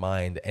on your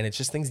mind. And it's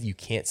just things that you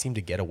can't seem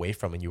to get away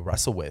from and you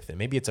wrestle with. And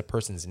maybe it's a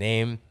person's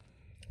name.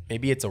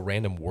 Maybe it's a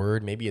random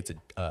word. Maybe it's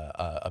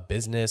a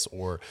business,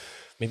 or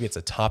maybe it's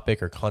a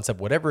topic or concept,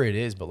 whatever it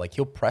is. But like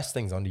he'll press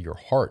things onto your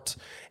heart.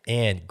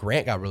 And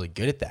Grant got really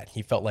good at that.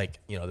 He felt like,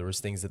 there was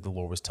things that the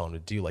Lord was telling him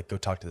to do, like go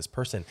talk to this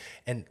person.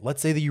 And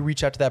let's say that you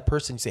reach out to that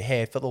person, you say,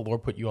 hey, I felt the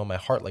Lord put you on my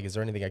heart. Like, is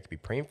there anything I could be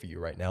praying for you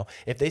right now?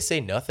 If they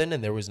say nothing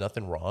and there was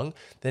nothing wrong,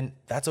 then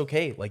that's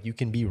okay. Like you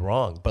can be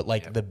wrong. But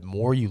like the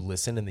more you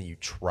listen and then you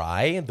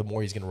try, the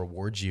more he's going to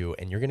reward you,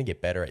 and you're going to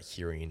get better at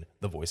hearing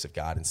the voice of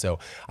God. And so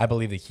I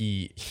believe that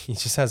he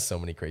just has so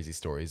many crazy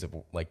stories of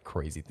like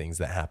crazy things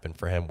that happen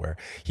for him where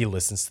he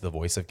listens to the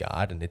voice of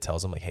God and it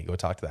tells him like, hey, go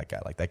talk to that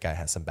guy. Like that guy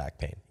has some back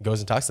pain. He goes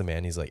and talks to the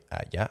man. He's like,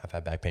 yeah, I've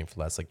had back pain for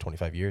the last like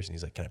 25 years. And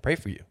he's like, can I pray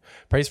for you?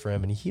 Prays for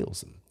him and he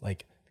heals him.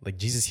 Like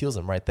Jesus heals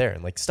him right there.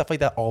 And like stuff like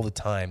that all the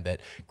time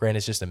that Grant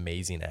is just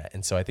amazing at.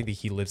 And so I think that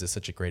he lives as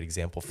such a great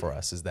example for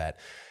us, is that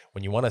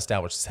when you want to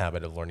establish this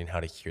habit of learning how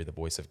to hear the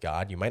voice of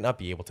God, you might not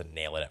be able to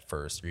nail it at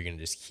first, or you're going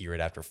to just hear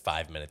it after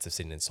 5 minutes of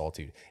sitting in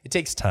solitude. It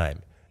takes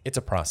time. It's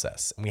a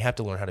process, and we have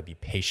to learn how to be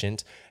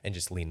patient and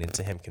just lean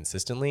into him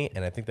consistently.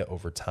 And I think that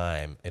over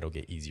time, it'll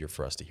get easier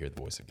for us to hear the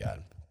voice of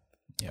God.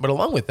 But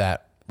along with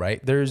that,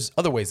 right, there's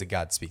other ways that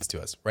God speaks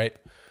to us, right?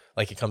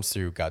 Like it comes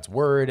through God's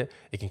word.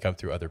 It can come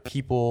through other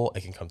people.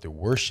 It can come through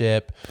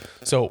worship.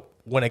 So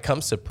when it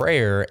comes to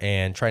prayer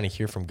and trying to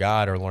hear from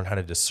God or learn how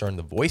to discern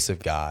the voice of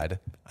God,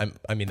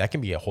 I mean, that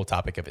can be a whole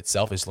topic of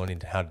itself, is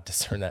learning how to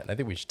discern that. And I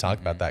think we should talk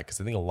about that, because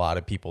I think a lot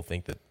of people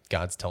think that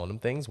God's telling them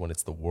things when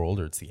it's the world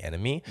or it's the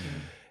enemy.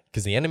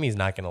 Because the enemy is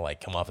not going to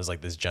like come off as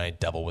like this giant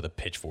devil with a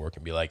pitchfork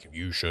and be like,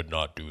 you should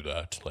not do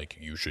that. Like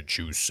you should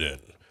choose sin.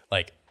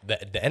 Like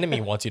the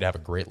enemy wants you to have a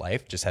great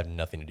life, just have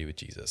nothing to do with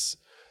Jesus.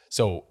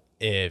 So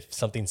if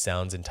something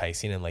sounds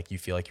enticing and like you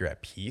feel like you're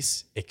at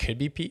peace, it could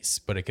be peace,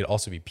 but it could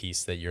also be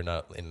peace that you're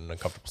not in an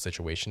uncomfortable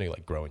situation to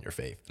like grow in your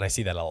faith. And I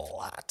see that a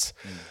lot.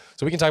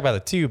 So we can talk about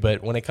it too,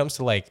 but when it comes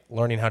to like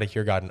learning how to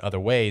hear God in other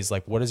ways,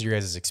 like what is your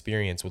guys'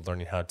 experience with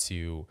learning how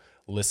to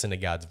listen to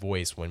God's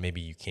voice when maybe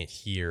you can't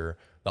hear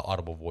the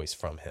audible voice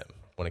from him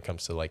when it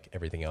comes to like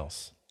everything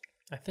else?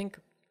 I think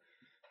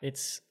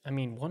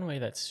one way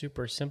that's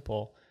super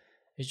simple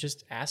is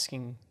just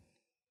asking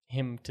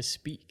him to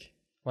speak.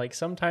 Like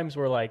sometimes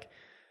we're like,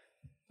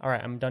 all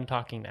right, I'm done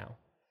talking now.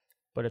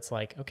 But it's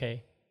like,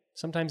 okay,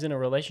 sometimes in a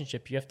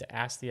relationship, you have to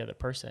ask the other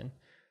person,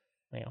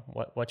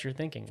 what you're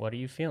thinking. What are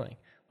you feeling?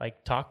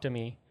 Like, talk to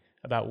me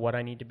about what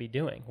I need to be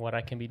doing, what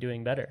I can be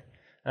doing better.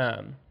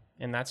 And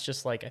that's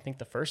just like, I think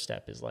the first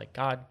step is like,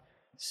 God,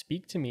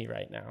 speak to me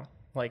right now.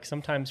 Like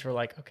sometimes we're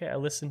like, okay, I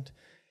listened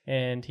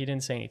and he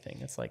didn't say anything.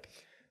 It's like,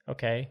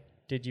 okay,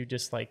 did you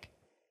just like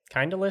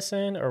kind of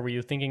listen, or were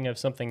you thinking of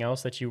something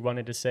else that you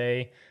wanted to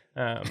say,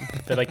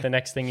 that like the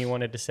next thing you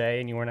wanted to say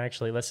and you weren't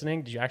actually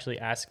listening? Did you actually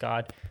ask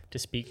God to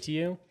speak to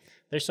you?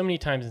 There's so many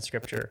times in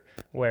scripture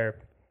where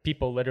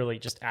people literally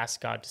just ask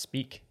God to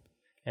speak,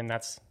 and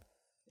that's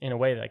in a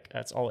way like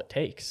that's all it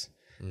takes.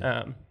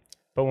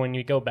 But when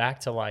you go back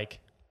to like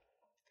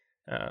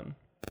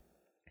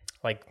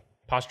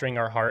posturing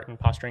our heart and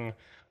posturing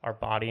our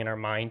body and our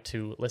mind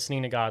to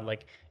listening to God,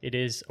 like it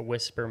is a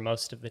whisper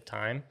most of the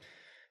time.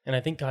 And I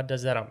think God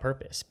does that on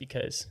purpose,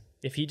 because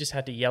if he just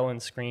had to yell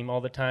and scream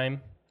all the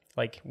time,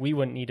 like we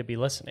wouldn't need to be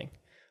listening.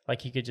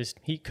 Like he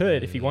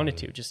could, if he wanted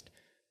to, just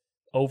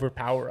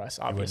overpower us,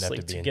 obviously,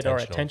 to get our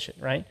attention,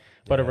 right?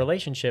 But a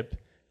relationship,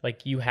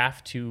 like you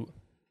have to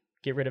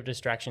get rid of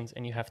distractions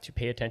and you have to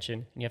pay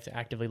attention and you have to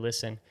actively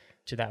listen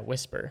to that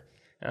whisper.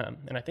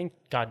 And I think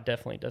God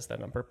definitely does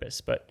that on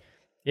purpose, but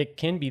it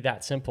can be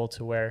that simple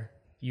to where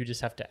you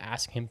just have to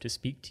ask him to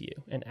speak to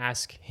you and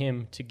ask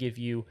him to give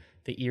you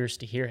the ears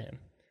to hear him.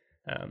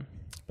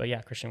 But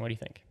yeah, Christian, what do you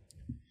think?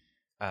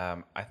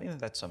 I think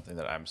that's something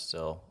that I'm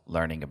still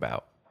learning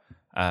about.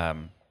 I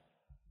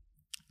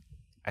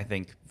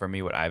think for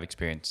me, what I've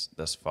experienced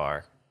thus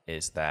far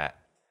is that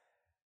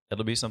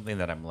it'll be something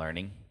that I'm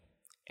learning,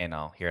 and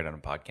I'll hear it on a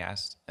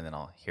podcast, and then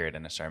I'll hear it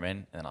in a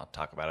sermon, and then I'll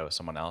talk about it with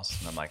someone else,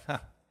 and I'm like,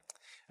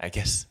 I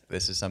guess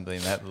this is something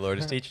that the Lord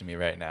is teaching me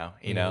right now,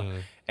 you know?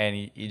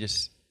 And you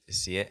just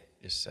see it,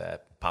 just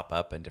pop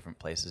up in different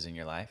places in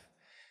your life,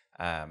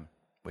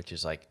 which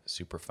is like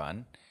super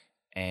fun.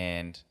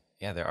 And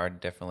yeah, there are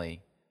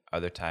definitely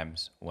other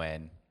times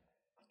when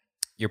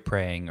you're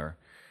praying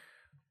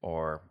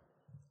or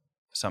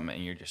something,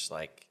 and you just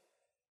like,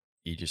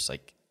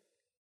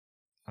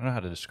 I don't know how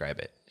to describe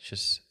it. It's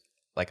just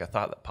like a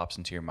thought that pops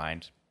into your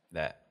mind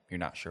that you're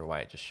not sure why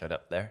it just showed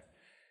up there.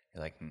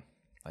 You're like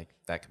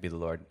that could be the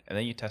Lord. And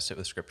then you test it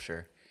with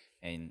scripture,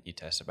 and you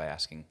test it by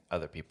asking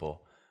other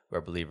people who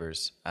are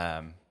believers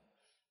the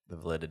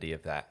validity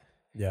of that.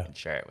 Yeah. And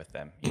share it with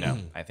them.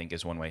 I think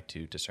is one way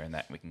to discern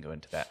that. We can go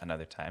into that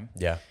another time.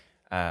 Yeah.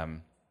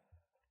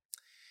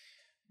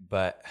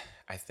 But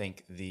I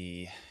think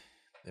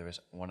there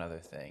was one other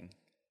thing.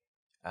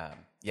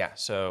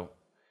 So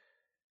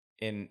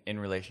in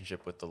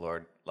relationship with the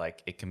Lord,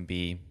 like it can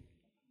be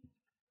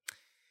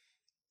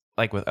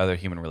like with other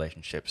human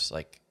relationships,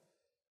 like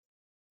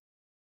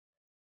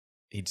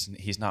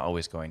he's not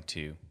always going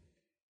to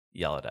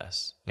yell at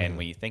us. Mm-hmm. And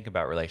when you think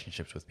about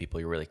relationships with people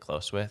you're really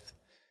close with,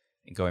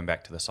 going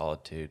back to the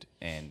solitude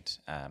and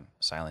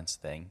silence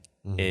thing,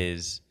 mm-hmm.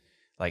 is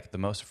like the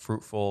most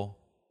fruitful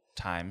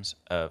times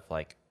of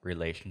like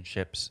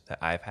relationships that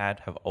I've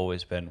had have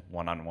always been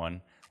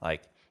one-on-one,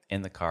 like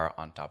in the car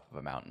on top of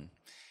a mountain.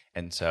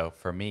 And so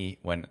for me,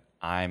 when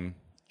I'm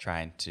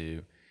trying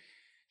to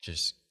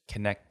just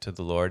connect to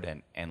the Lord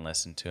and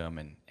listen to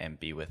him and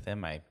be with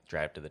him, I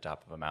drive to the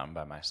top of a mountain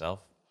by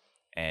myself.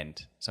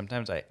 And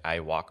sometimes I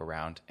walk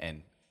around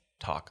and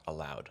talk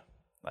aloud,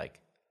 like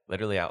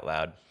literally out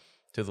loud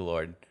to the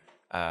Lord,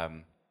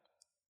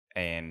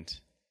 and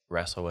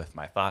wrestle with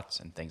my thoughts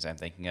and things I'm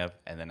thinking of.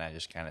 And then I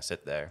just kind of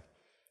sit there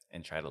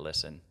and try to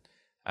listen.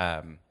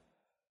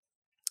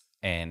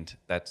 And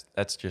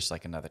that's just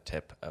like another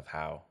tip of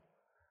how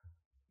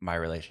my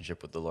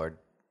relationship with the Lord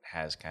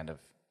has kind of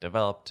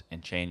developed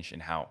and changed,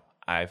 and how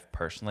I've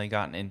personally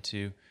gotten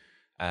into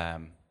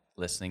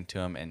listening to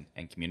him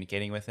and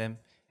communicating with him.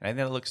 And I think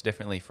that looks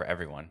differently for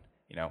everyone,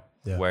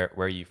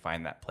 where you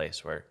find that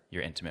place where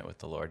you're intimate with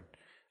the Lord.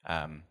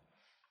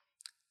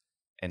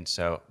 And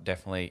so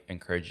definitely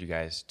encourage you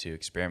guys to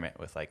experiment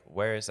with like,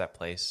 where is that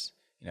place,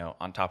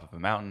 on top of a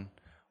mountain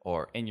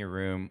or in your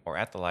room or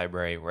at the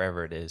library,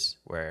 wherever it is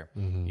where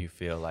mm-hmm. you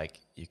feel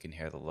like you can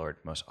hear the Lord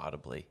most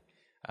audibly.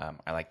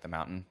 I like the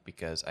mountain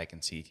because I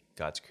can see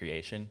God's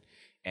creation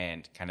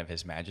and kind of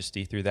his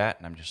majesty through that.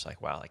 And I'm just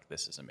like, wow, like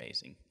this is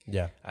amazing.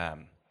 Yeah.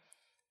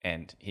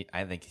 And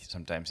I think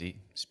sometimes he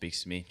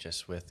speaks to me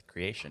just with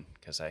creation,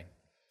 because I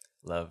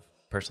love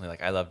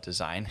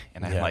design,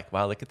 and I'm like,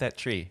 wow, look at that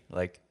tree.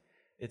 Like,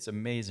 it's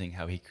amazing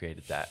how he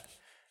created that.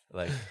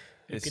 Like,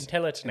 you can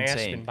tell it's an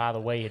aspen by the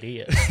way it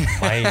is.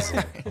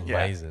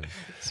 Amazing.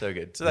 So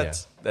good. So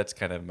that's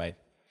kind of my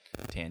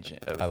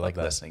tangent of like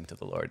listening to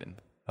the Lord and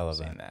I love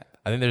that.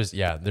 I think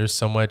there's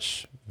so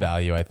much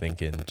value, I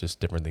think, in just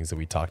different things that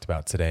we talked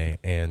about today,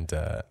 and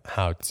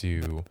how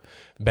to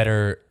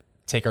better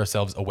take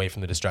ourselves away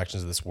from the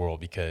distractions of this world,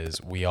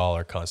 because we all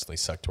are constantly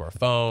sucked to our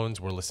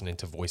phones. We're listening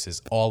to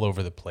voices all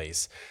over the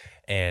place,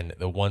 and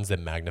the ones that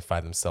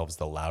magnify themselves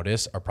the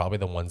loudest are probably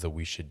the ones that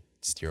we should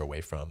steer away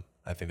from.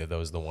 I think that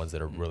those are the ones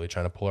that are really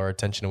trying to pull our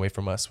attention away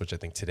from us, which I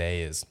think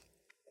today is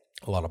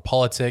a lot of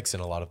politics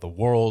and a lot of the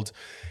world,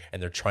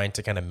 and they're trying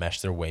to kind of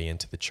mesh their way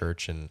into the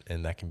church, and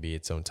that can be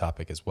its own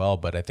topic as well.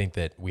 But I think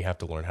that we have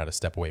to learn how to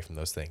step away from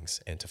those things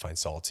and to find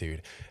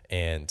solitude.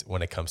 And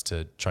when it comes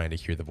to trying to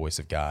hear the voice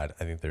of God,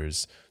 I think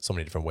there's so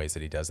many different ways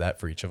that he does that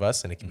for each of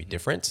us, and it can be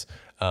different,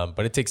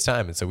 but it takes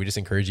time. And so we just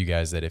encourage you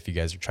guys that if you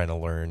guys are trying to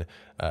learn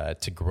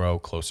to grow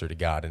closer to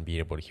God and be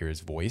able to hear his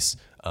voice,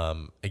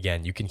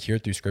 again, you can hear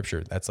it through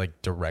scripture. That's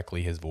like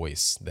directly his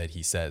voice that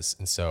he says.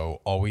 And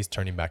so always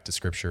turning back to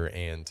scripture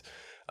and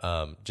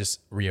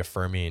just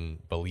reaffirming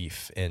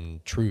belief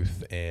in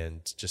truth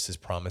and just his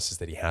promises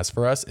that he has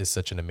for us is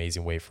such an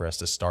amazing way for us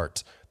to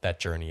start that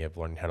journey of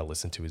learning how to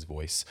listen to his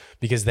voice.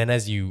 Because then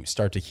as you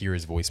start to hear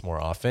his voice more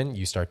often,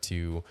 you start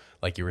to,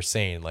 like you were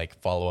saying, like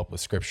follow up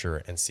with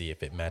scripture and see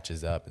if it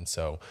matches up. And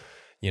so,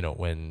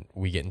 when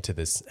we get into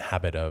this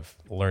habit of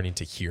learning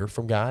to hear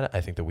from God,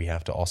 I think that we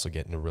have to also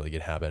get in a really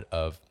good habit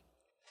of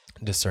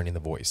discerning the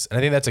voice. And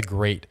I think that's a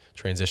great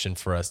transition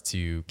for us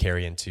to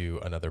carry into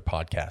another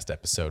podcast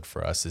episode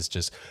for us, is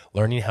just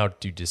learning how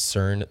to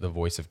discern the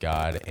voice of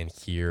God and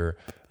hear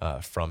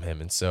from him.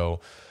 And so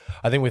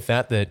I think with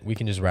that we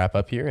can just wrap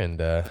up here, and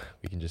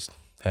we can just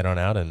head on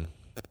out and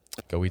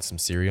go eat some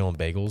cereal and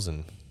bagels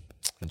and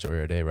enjoy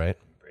our day, right?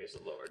 Praise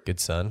the Lord. Good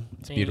sun.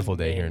 It's a beautiful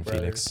day here in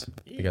Phoenix.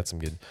 We got some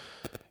good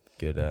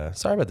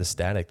sorry about the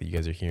static that you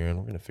guys are hearing.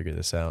 We're going to figure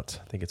this out.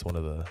 I think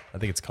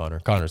it's Connor.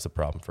 Connor's the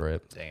problem for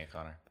it. Dang it,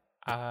 Connor.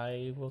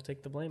 I will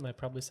take the blame. I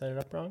probably set it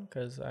up wrong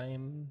because I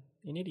am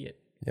an idiot.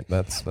 Yep,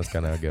 that's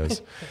kind of how it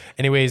goes.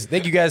 Anyways,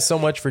 thank you guys so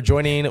much for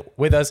joining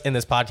with us in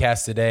this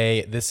podcast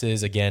today. This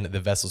is, again,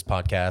 the Vessels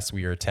Podcast.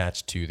 We are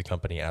attached to the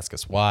company Ask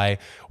Us Why.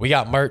 We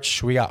got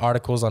merch. We got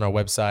articles on our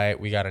website.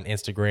 We got an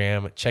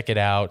Instagram. Check it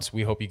out.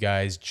 We hope you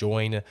guys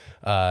join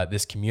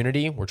this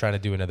community. We're trying to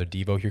do another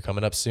Devo here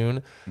coming up soon.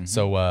 Mm-hmm.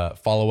 So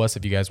follow us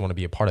if you guys want to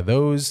be a part of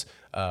those.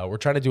 we're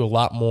trying to do a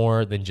lot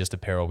more than just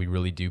apparel. We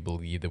really do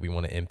believe that we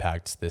want to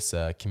impact this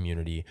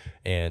community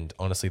and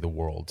honestly the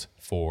world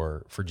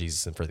for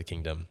Jesus and for the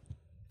kingdom.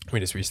 We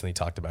just recently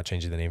talked about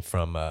changing the name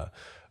from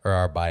or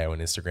our bio on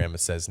Instagram. It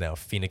says now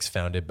Phoenix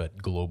founded but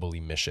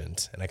globally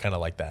missioned, and I kind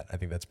of like that. I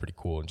think that's pretty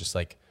cool, and just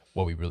like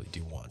what we really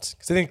do want,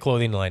 because I think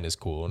clothing line is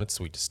cool and it's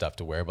sweet stuff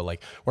to wear, but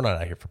like we're not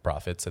out here for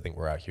profits. I think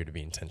we're out here to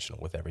be intentional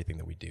with everything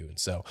that we do, and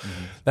so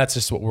that's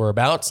just what we're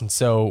about. And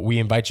so we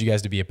invite you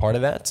guys to be a part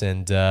of that,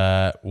 and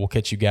we'll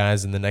catch you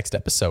guys in the next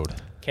episode.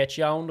 Catch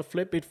y'all on the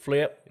flip it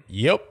flip.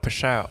 Yep.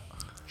 Push out.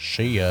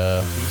 See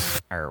ya.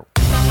 Arr.